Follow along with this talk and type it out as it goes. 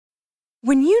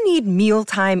When you need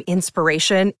mealtime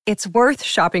inspiration, it's worth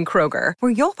shopping Kroger,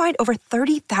 where you'll find over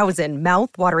 30,000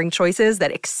 mouth-watering choices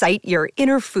that excite your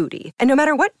inner foodie. And no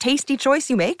matter what tasty choice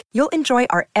you make, you'll enjoy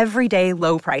our everyday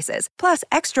low prices, plus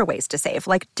extra ways to save,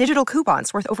 like digital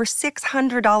coupons worth over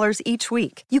 $600 each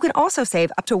week. You can also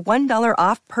save up to $1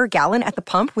 off per gallon at the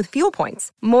pump with fuel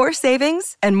points. More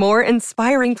savings and more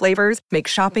inspiring flavors make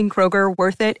shopping Kroger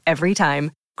worth it every time.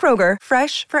 Kroger,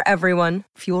 fresh for everyone.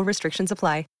 Fuel restrictions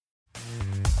apply.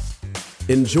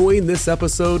 Enjoying this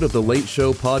episode of The Late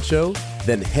Show Pod Show?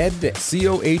 Then head to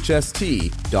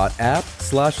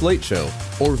cohost.app/Late Show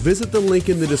or visit the link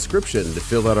in the description to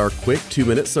fill out our quick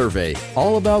 2-minute survey,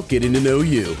 all about getting to know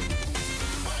you.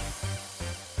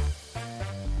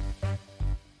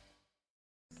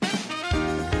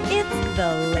 It's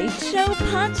The Late Show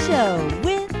Pod Show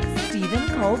with Stephen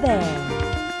Colbert.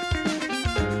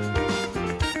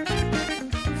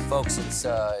 Folks,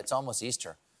 it's almost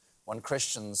Easter. When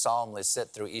Christians solemnly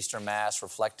sit through Easter Mass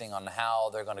reflecting on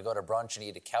how they're going to go to brunch and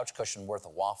eat a couch cushion worth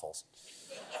of waffles.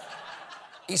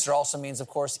 Easter also means, of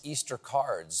course, Easter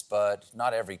cards, but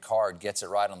not every card gets it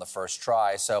right on the first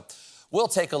try. So we'll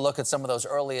take a look at some of those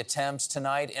early attempts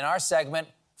tonight in our segment,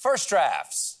 First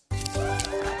Drafts. No,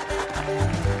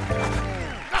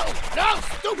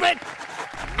 stupid!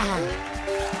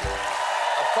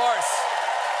 Of course.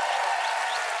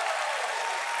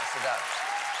 Nicely done.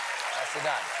 Nicely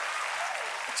done.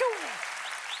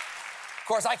 Of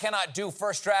course, I cannot do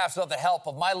first drafts without the help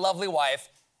of my lovely wife,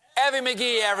 Evie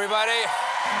McGee, everybody.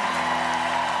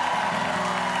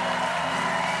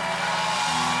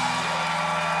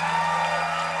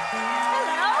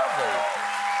 Hello.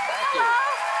 Thank you.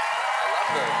 I love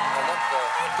the.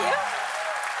 Thank you.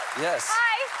 Yes.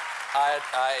 Hi.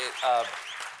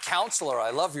 Counselor,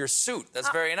 I love your suit. That's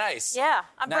very nice. Yeah,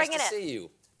 I'm bringing it. Nice to see you.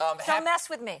 Don't mess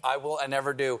with me. I will. I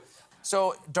never do.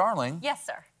 So, darling. Yes,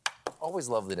 sir. Always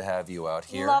lovely to have you out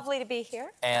here. Lovely to be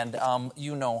here. And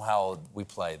you know how we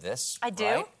play this. I do.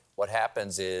 Right? What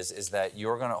happens is that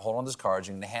you're going to hold on to this card.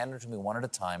 You're going to hand it to me one at a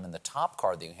time. And the top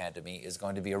card that you hand to me is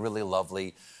going to be a really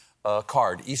lovely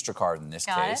card, Easter card in this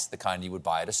case, the kind you would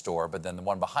buy at a store. But then the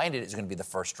one behind it is going to be the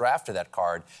first draft of that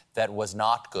card that was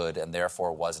not good and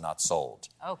therefore was not sold.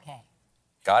 Okay.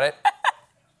 Got it?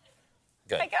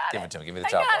 Good. I got Give it. it to me. Give me the I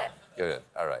top got card. Good.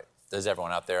 All right. Does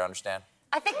everyone out there understand?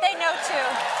 I think they know, too.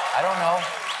 I don't know.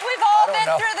 We've all been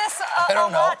through this I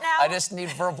don't know. lot now. I just need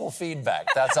verbal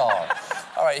feedback. That's all.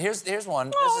 All right, here's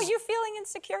one. Oh, you feeling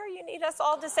insecure? You need us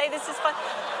all to say this is fun.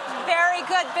 Very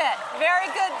good bit. Very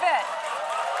good bit.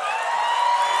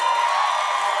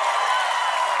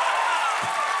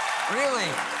 Really?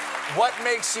 What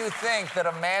makes you think that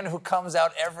a man who comes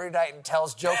out every night and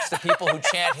tells jokes to people who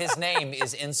chant his name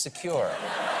is insecure?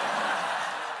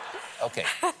 Okay,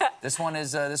 this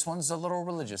one's a little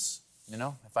religious,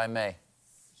 if I may.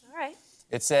 All right.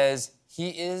 It says, "He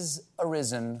is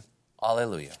arisen,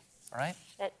 alleluia." All right?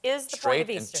 That is the Straight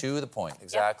point of Easter. and to the point,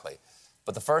 exactly. Yep.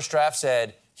 But the first draft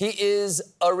said, "He is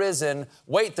arisen.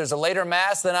 Wait, there's a later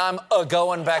mass, then I'm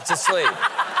going back to sleep."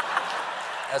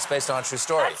 That's based on a true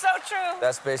story. That's so true.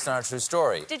 That's based on a true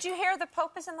story. Did you hear the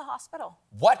Pope is in the hospital?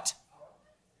 What?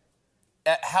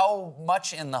 How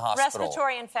much in the hospital?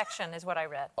 Respiratory infection is what I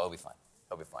read. Oh, he'll be fine.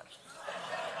 He'll be fine.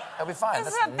 He'll be fine.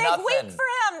 This That's is a big nothing. week for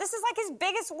him. This is like his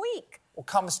biggest week. Well,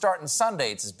 come starting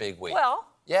Sunday, it's his big week. Well.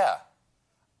 Yeah.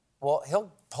 Well,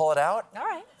 he'll pull it out. All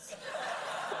right.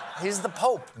 He's the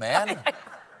Pope, man.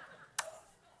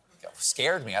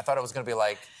 Scared me. I thought it was going to be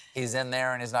like he's in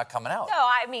there and he's not coming out. No,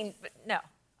 I mean, no.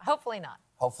 Hopefully not.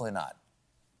 Hopefully not.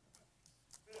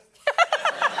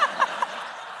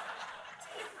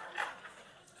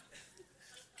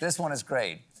 This one is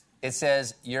great. It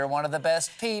says, "You're one of the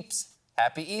best peeps.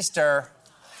 Happy Easter."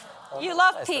 You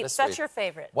love nice. Peeps. That's your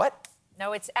favorite. What?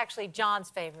 No, it's actually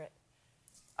John's favorite.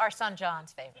 Our son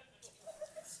John's favorite.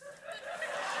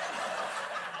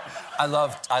 I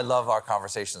love our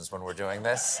conversations when we're doing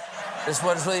this. This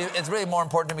one's it's really more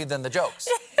important to me than the jokes.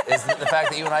 Is the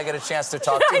fact that you and I get a chance to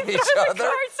talk to each other. The cards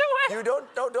away. You don't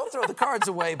throw the cards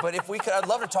away. But if we could, I'd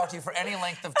love to talk to you for any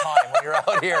length of time when you're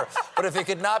out here. But if it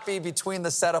could not be between the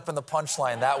setup and the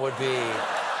punchline, that would be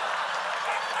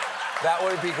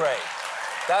great.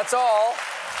 That's all.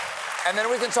 And then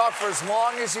we can talk for as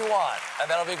long as you want, and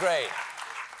that'll be great.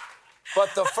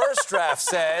 But the first draft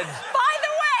said. By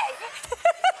the way.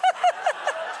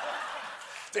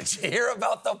 Did you hear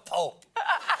about the Pope?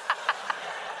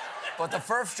 But the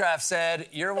first draft said,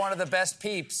 "You're one of the best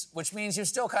peeps," which means you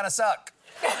still kind of suck.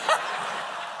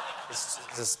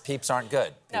 Peeps aren't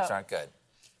good. Peeps aren't good.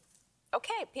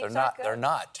 Okay, peeps They're not. aren't good. They're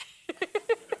not.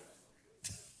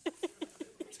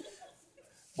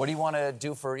 What do you want to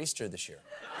do for Easter this year?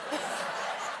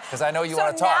 Because I know you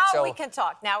want to talk. Now we can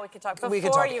talk. Before we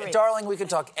can talk. you read. Darling, we can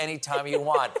talk anytime you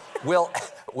want. We'll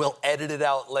edit it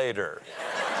out later.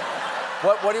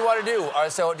 What do you want to do?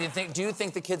 So do you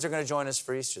think the kids are going to join us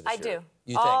for Easter this year? I do.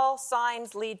 You All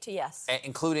signs lead to yes.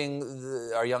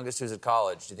 Including our youngest who's at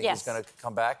college. Do you think he's going to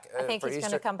come back I think for he's Easter?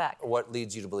 going to come back. What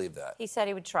leads you to believe that? He said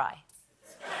he would try.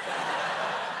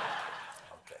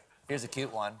 Okay. Here's a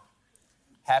cute one.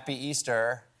 Happy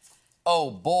Easter.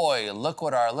 Oh boy, look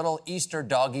what our little Easter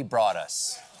doggy brought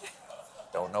us.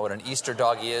 Don't know what an Easter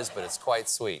doggy is, but it's quite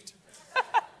sweet.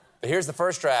 But here's the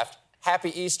first draft. Happy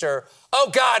Easter. Oh,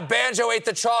 God, Banjo ate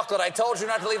the chocolate. I told you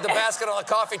not to leave the basket on the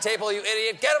coffee table, you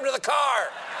idiot. Get him to the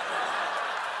car.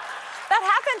 That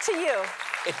happened to you.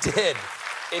 It did.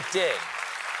 It did.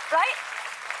 Right?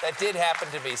 That did happen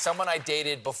to me. Someone I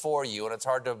dated before you, and it's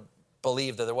hard to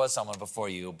believe that there was someone before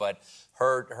you, but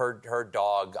her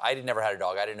dog, I never had a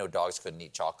dog. I didn't know dogs couldn't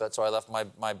eat chocolate, so I left my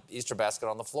Easter basket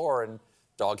on the floor, and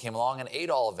dog came along and ate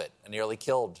all of it and nearly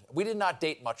killed. We did not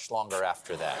date much longer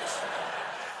after that.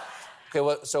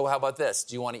 Okay, so how about this?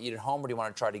 Do you want to eat at home, or do you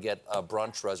want to try to get a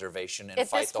brunch reservation and fight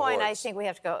the hordes? At this point, I think we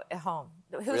have to go at home.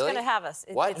 Who's Really? going to have us?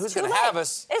 What? Who's going to have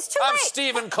us? It's too I'm late.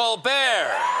 Stephen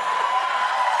Colbert.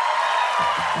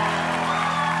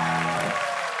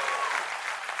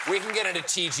 We can get into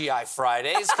TGI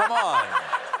Fridays. Come on.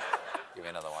 Give me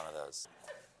another one of those.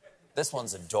 This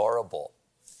one's adorable.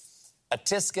 A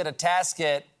tisket, a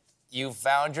tasket, you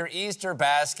found your Easter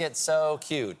basket. So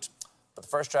cute. But the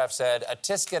first draft said, a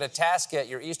tisket, a tasket,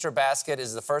 your Easter basket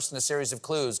is the first in a series of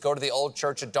clues. Go to the old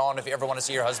church at dawn if you ever want to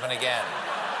see your husband again.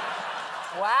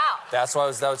 Wow. That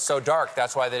was so dark.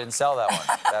 That's why they didn't sell that one.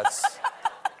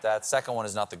 That second one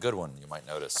is not the good one, you might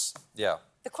notice. Yeah.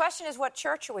 The question is, what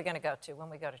church are we going to go to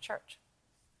when we go to church?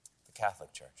 The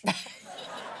Catholic Church.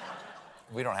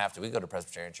 We don't have to. We go to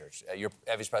Presbyterian Church.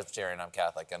 Evie's Presbyterian, I'm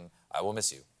Catholic, and I will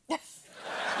miss you. I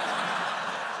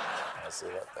see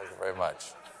that. Thank you very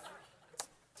much.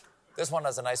 This one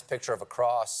has a nice picture of a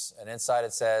cross, and inside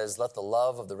it says, let the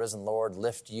love of the risen Lord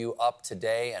lift you up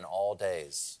today and all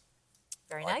days.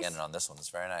 Very I like nice. ending on this one. It's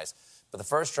very nice. But the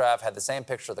first draft had the same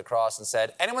picture of the cross and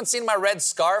said, anyone seen my red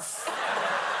scarf?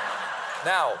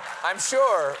 Now, I'm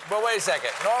sure, but wait a second.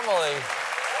 Normally,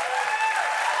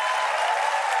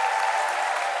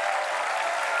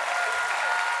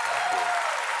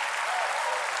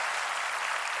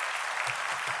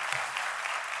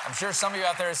 I'm sure some of you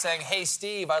out there are saying, hey,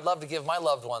 Steve, I'd love to give my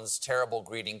loved ones terrible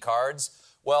greeting cards.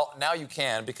 Well, now you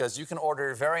can, because you can order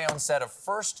your very own set of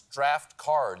first draft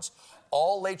cards.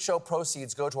 All Late Show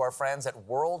proceeds go to our friends at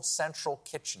World Central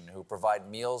Kitchen, who provide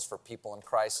meals for people in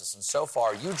crisis. And so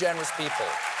far, you generous people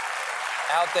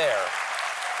out there,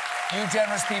 you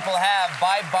generous people have,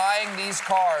 by buying these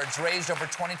cards, raised over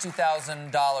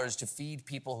 $22,000 to feed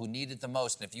people who need it the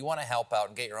most. And if you want to help out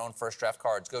and get your own first draft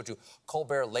cards, go to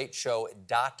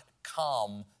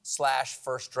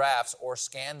colbertlateshow.com/firstdrafts or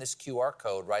scan this QR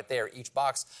code right there. Each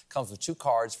box comes with 2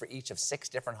 cards for each of 6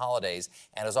 different holidays.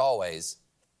 And as always,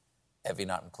 Evie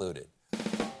not included.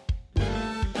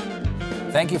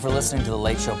 Thank you for listening to The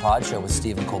Late Show Pod Show with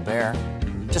Stephen Colbert.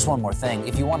 Just one more thing.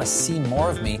 If you want to see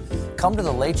more of me, come to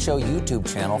The Late Show YouTube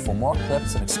channel for more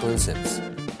clips and exclusives.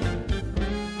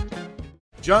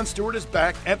 Jon Stewart is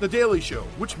back at The Daily Show,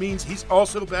 which means he's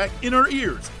also back in our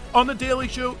ears on The Daily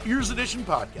Show Ears Edition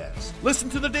podcast. Listen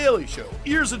to The Daily Show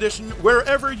Ears Edition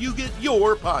wherever you get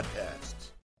your podcasts.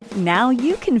 Now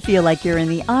you can feel like you're in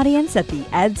the audience at the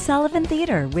Ed Sullivan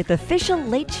Theater with official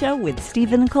Late Show with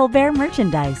Stephen Colbert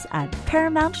merchandise at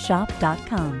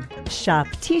ParamountShop.com. Shop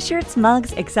t-shirts,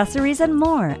 mugs, accessories, and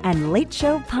more. And Late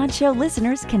Show Pod Show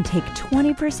listeners can take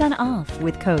 20% off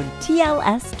with code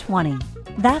TLS20.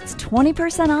 That's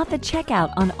 20% off at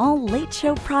checkout on all Late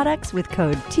Show products with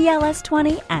code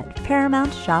TLS20 at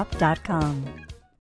ParamountShop.com.